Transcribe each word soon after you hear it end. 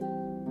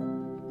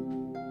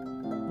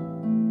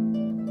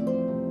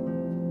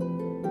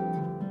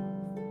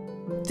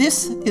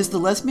This is the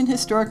Lesbian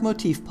Historic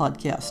Motif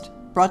podcast,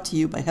 brought to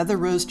you by Heather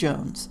Rose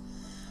Jones.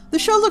 The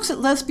show looks at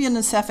lesbian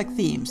and sapphic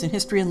themes in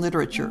history and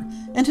literature,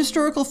 and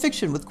historical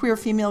fiction with queer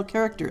female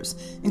characters,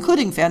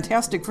 including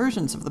fantastic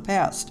versions of the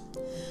past.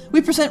 We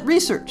present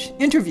research,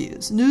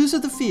 interviews, news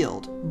of the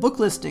field, book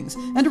listings,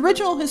 and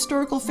original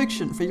historical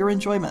fiction for your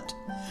enjoyment.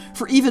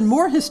 For even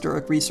more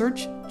historic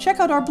research, check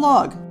out our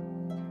blog.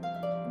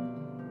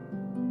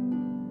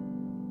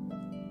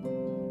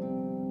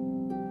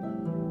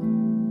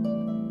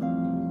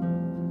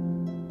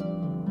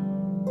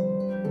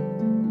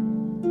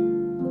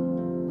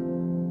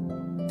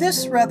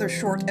 This rather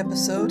short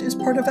episode is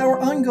part of our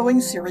ongoing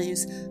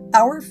series,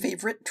 Our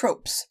Favorite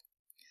Tropes.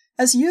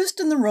 As used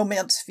in the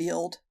romance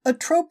field, a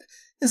trope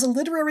is a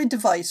literary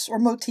device or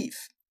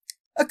motif,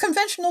 a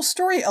conventional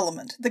story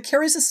element that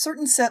carries a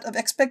certain set of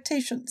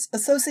expectations,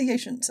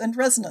 associations, and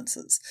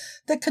resonances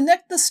that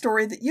connect the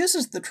story that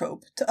uses the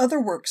trope to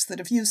other works that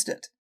have used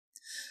it.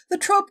 The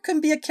trope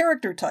can be a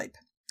character type,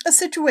 a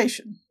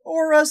situation,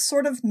 or a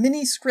sort of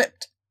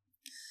mini-script.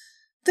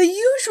 The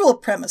usual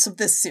premise of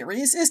this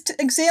series is to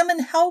examine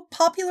how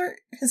popular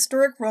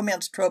historic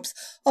romance tropes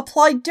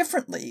apply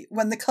differently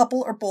when the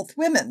couple are both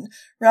women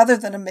rather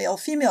than a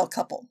male-female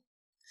couple.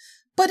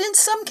 But in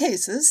some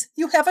cases,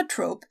 you have a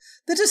trope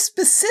that is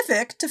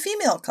specific to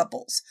female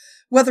couples,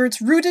 whether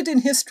it's rooted in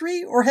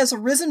history or has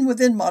arisen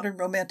within modern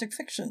romantic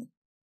fiction.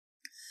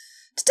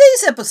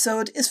 Today's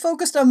episode is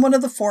focused on one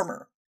of the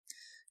former.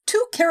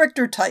 Two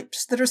character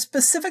types that are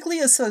specifically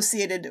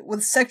associated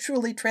with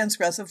sexually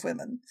transgressive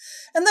women,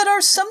 and that are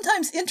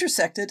sometimes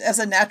intersected as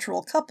a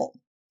natural couple,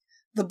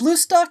 the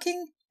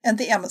Bluestocking and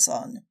the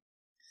Amazon.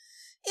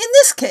 In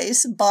this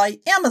case, by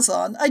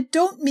Amazon, I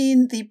don't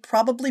mean the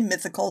probably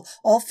mythical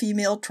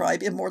all-female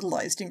tribe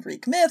immortalized in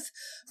Greek myth,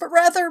 but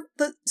rather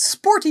the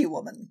sporty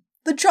woman,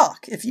 the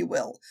jock, if you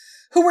will,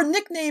 who were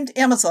nicknamed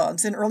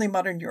Amazons in early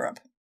modern Europe.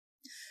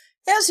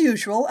 As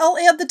usual, I'll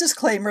add the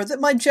disclaimer that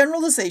my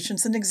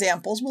generalizations and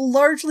examples will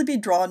largely be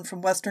drawn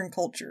from Western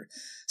culture,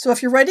 so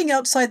if you're writing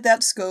outside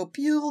that scope,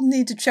 you'll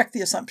need to check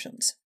the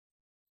assumptions.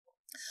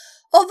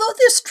 Although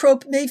this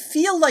trope may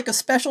feel like a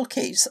special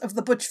case of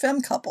the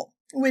butch-femme couple,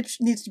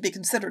 which needs to be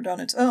considered on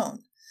its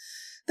own,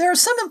 there are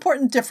some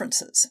important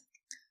differences.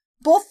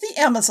 Both the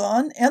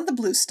Amazon and the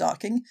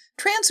Bluestocking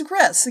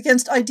transgress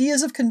against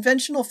ideas of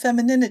conventional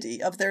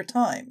femininity of their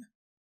time.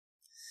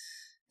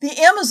 The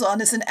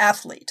Amazon is an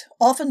athlete,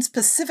 often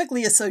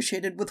specifically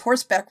associated with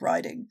horseback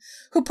riding,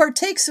 who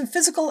partakes of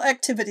physical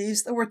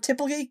activities that were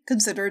typically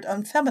considered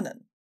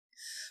unfeminine.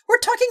 We're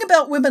talking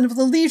about women of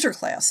the leisure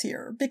class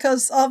here,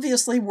 because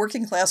obviously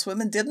working-class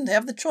women didn't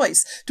have the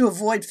choice to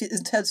avoid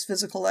intense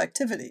physical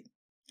activity.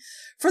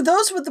 For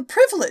those with the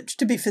privilege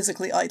to be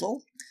physically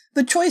idle,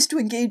 the choice to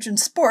engage in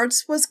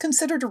sports was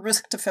considered a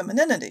risk to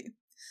femininity,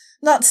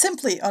 not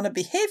simply on a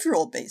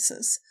behavioral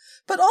basis,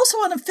 but also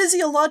on a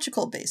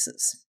physiological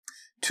basis.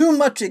 Too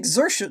much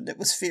exertion, it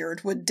was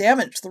feared, would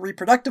damage the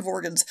reproductive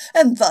organs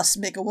and thus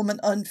make a woman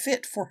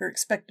unfit for her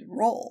expected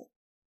role.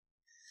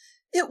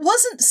 It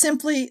wasn't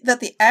simply that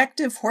the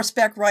active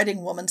horseback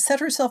riding woman set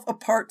herself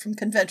apart from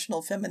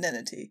conventional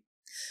femininity,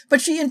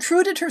 but she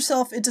intruded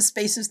herself into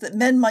spaces that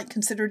men might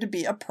consider to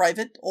be a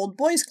private old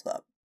boys'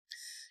 club.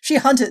 She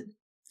hunted.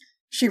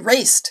 She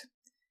raced.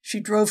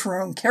 She drove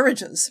her own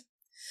carriages.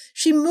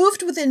 She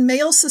moved within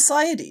male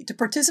society to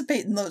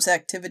participate in those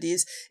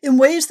activities in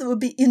ways that would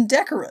be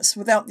indecorous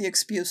without the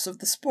excuse of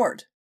the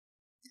sport.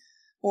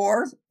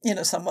 Or, in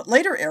a somewhat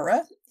later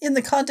era, in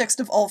the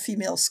context of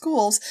all-female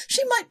schools,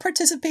 she might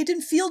participate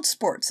in field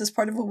sports as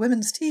part of a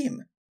women's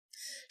team.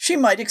 She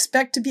might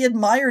expect to be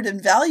admired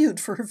and valued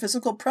for her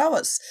physical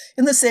prowess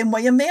in the same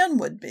way a man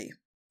would be.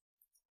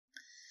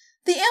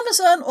 The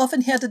Amazon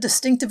often had a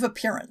distinctive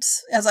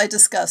appearance, as I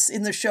discuss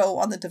in the show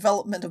on the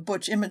development of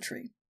butch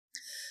imagery.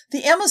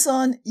 The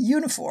Amazon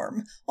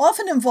uniform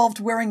often involved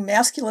wearing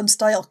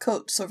masculine-style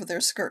coats over their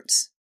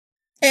skirts.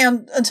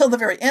 And until the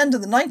very end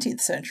of the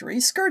 19th century,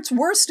 skirts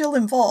were still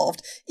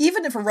involved,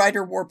 even if a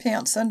rider wore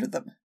pants under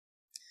them.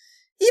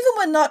 Even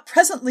when not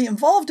presently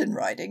involved in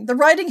riding, the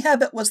riding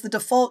habit was the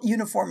default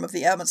uniform of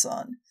the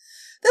Amazon.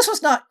 This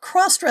was not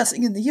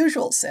cross-dressing in the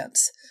usual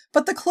sense,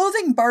 but the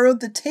clothing borrowed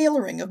the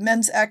tailoring of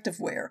men's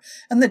activewear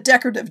and the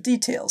decorative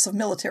details of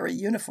military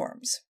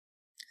uniforms.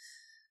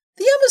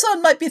 The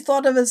Amazon might be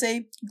thought of as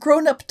a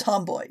grown-up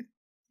tomboy.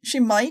 She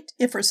might,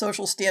 if her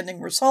social standing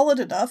were solid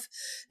enough,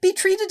 be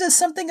treated as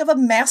something of a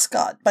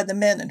mascot by the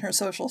men in her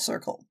social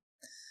circle.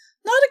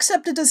 Not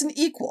accepted as an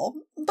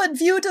equal, but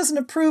viewed as an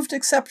approved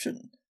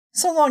exception,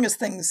 so long as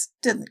things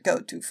didn't go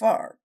too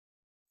far.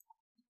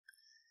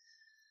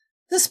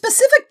 The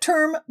specific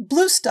term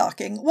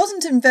bluestocking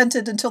wasn't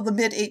invented until the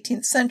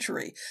mid-18th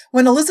century,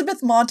 when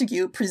Elizabeth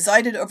Montagu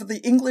presided over the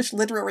English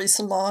literary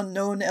salon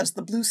known as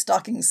the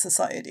Bluestockings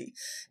Society,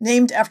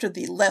 named after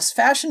the less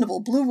fashionable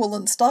blue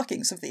woolen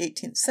stockings of the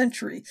 18th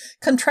century,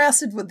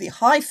 contrasted with the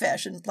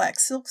high-fashion black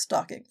silk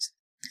stockings.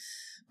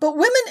 But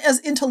women as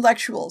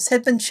intellectuals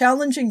had been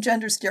challenging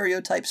gender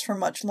stereotypes for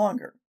much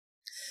longer.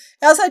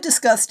 As I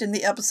discussed in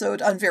the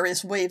episode on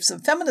various waves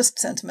of feminist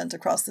sentiment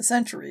across the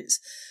centuries,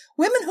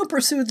 women who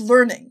pursued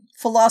learning,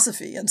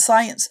 philosophy, and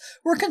science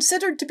were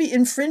considered to be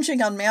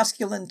infringing on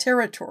masculine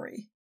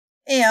territory,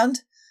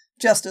 and,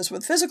 just as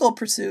with physical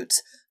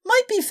pursuits,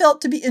 might be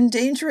felt to be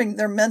endangering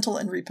their mental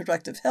and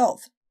reproductive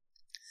health.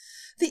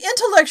 The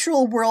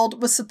intellectual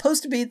world was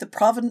supposed to be the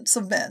province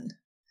of men.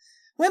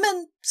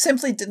 Women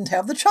simply didn't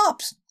have the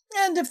chops,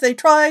 and if they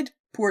tried,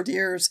 poor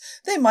dears,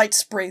 they might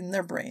sprain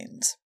their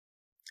brains.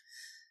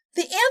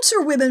 The answer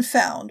women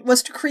found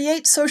was to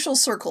create social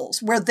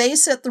circles where they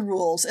set the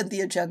rules and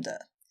the agenda.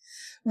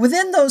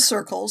 Within those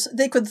circles,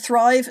 they could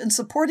thrive and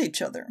support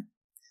each other.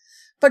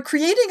 But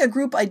creating a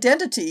group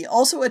identity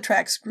also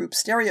attracts group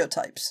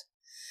stereotypes.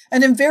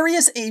 And in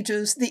various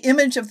ages, the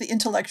image of the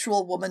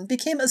intellectual woman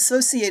became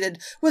associated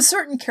with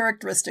certain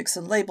characteristics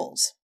and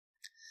labels.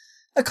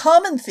 A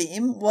common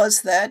theme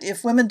was that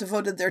if women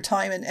devoted their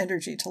time and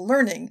energy to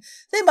learning,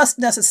 they must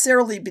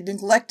necessarily be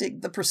neglecting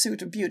the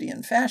pursuit of beauty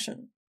and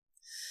fashion.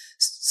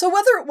 So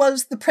whether it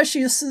was the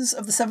Precieuses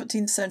of the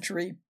 17th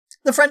century,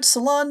 the French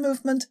salon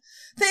movement,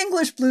 the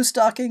English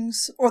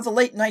Bluestockings, or the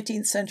late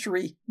 19th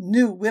century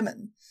New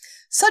Women,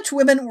 such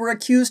women were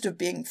accused of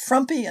being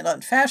frumpy and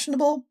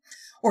unfashionable,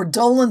 or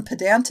dull and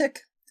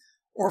pedantic,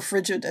 or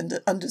frigid and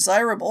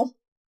undesirable.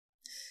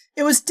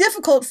 It was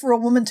difficult for a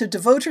woman to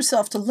devote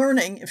herself to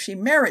learning if she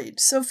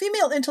married, so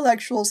female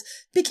intellectuals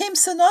became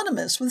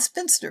synonymous with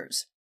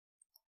spinsters.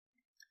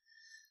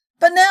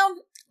 But now,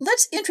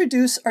 let's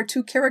introduce our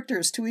two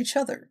characters to each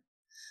other,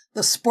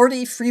 the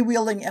sporty,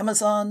 freewheeling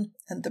Amazon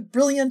and the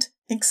brilliant,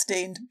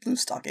 ink-stained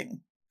Bluestocking,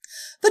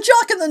 the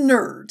jock and the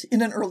nerd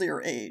in an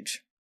earlier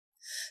age.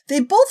 They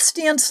both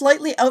stand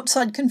slightly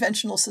outside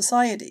conventional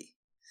society.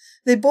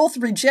 They both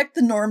reject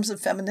the norms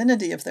of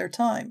femininity of their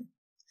time.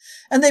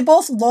 And they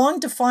both long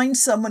to find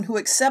someone who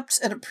accepts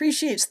and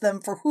appreciates them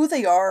for who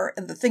they are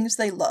and the things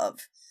they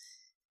love,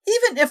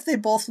 even if they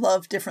both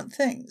love different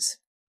things.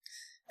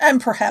 And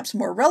perhaps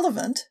more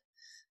relevant,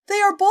 they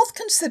are both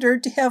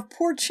considered to have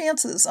poor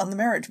chances on the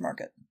marriage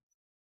market.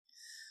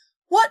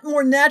 What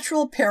more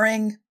natural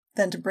pairing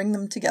than to bring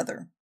them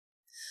together?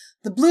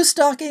 The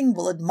Bluestocking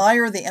will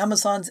admire the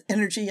Amazon's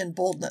energy and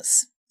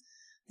boldness.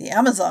 The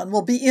Amazon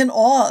will be in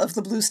awe of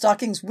the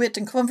Bluestocking's wit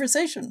and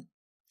conversation.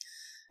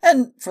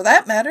 And, for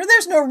that matter,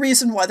 there's no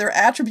reason why their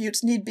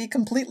attributes need be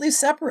completely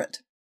separate.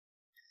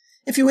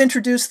 If you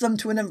introduce them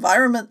to an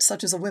environment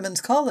such as a women's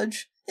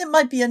college, it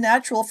might be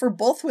natural for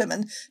both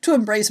women to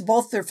embrace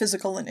both their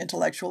physical and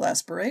intellectual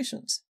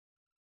aspirations.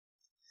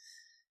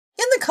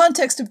 In the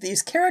context of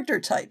these character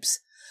types,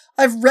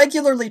 I've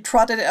regularly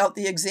trotted out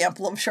the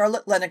example of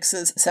Charlotte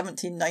Lennox's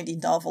 1790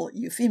 novel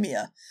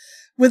Euphemia,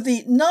 with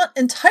the not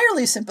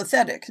entirely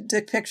sympathetic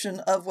depiction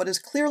of what is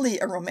clearly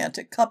a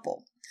romantic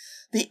couple,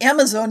 the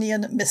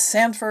Amazonian Miss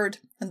Sandford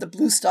and the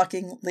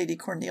Bluestocking Lady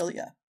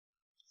Cornelia.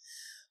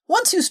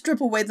 Once you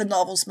strip away the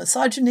novel's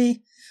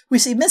misogyny, we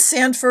see Miss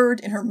Sandford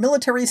in her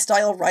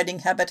military-style riding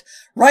habit,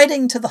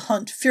 riding to the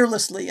hunt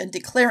fearlessly and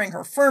declaring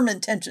her firm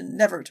intention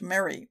never to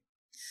marry.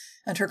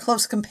 And her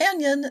close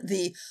companion,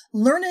 the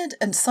learned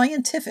and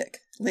scientific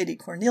Lady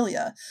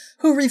Cornelia,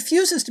 who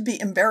refuses to be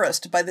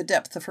embarrassed by the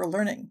depth of her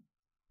learning.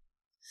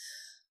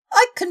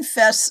 I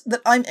confess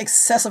that I'm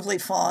excessively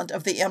fond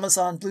of the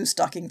Amazon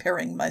Bluestocking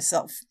pairing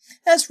myself,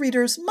 as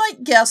readers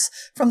might guess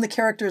from the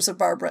characters of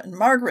Barbara and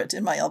Margaret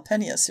in my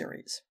Alpenia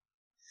series.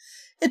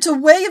 It's a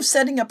way of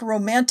setting up a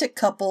romantic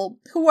couple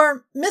who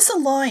are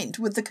misaligned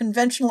with the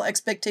conventional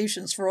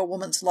expectations for a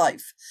woman's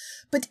life,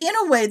 but in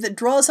a way that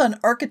draws on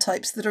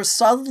archetypes that are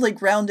solidly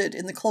grounded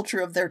in the culture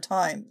of their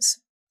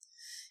times.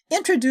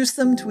 Introduce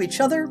them to each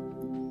other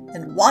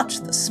and watch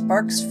the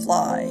sparks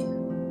fly.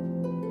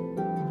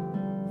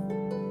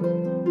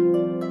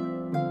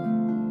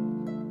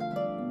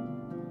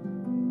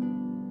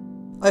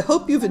 I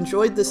hope you've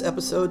enjoyed this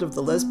episode of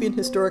the Lesbian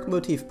Historic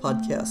Motif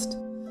podcast.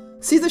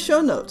 See the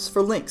show notes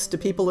for links to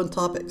people and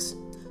topics.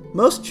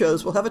 Most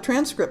shows will have a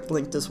transcript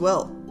linked as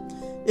well.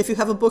 If you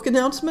have a book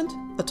announcement,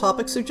 a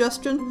topic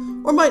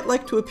suggestion, or might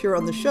like to appear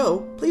on the show,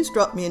 please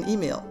drop me an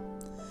email.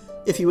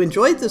 If you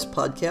enjoyed this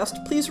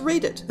podcast, please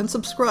rate it and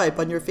subscribe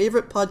on your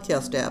favorite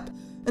podcast app,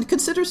 and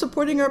consider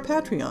supporting our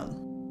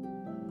Patreon.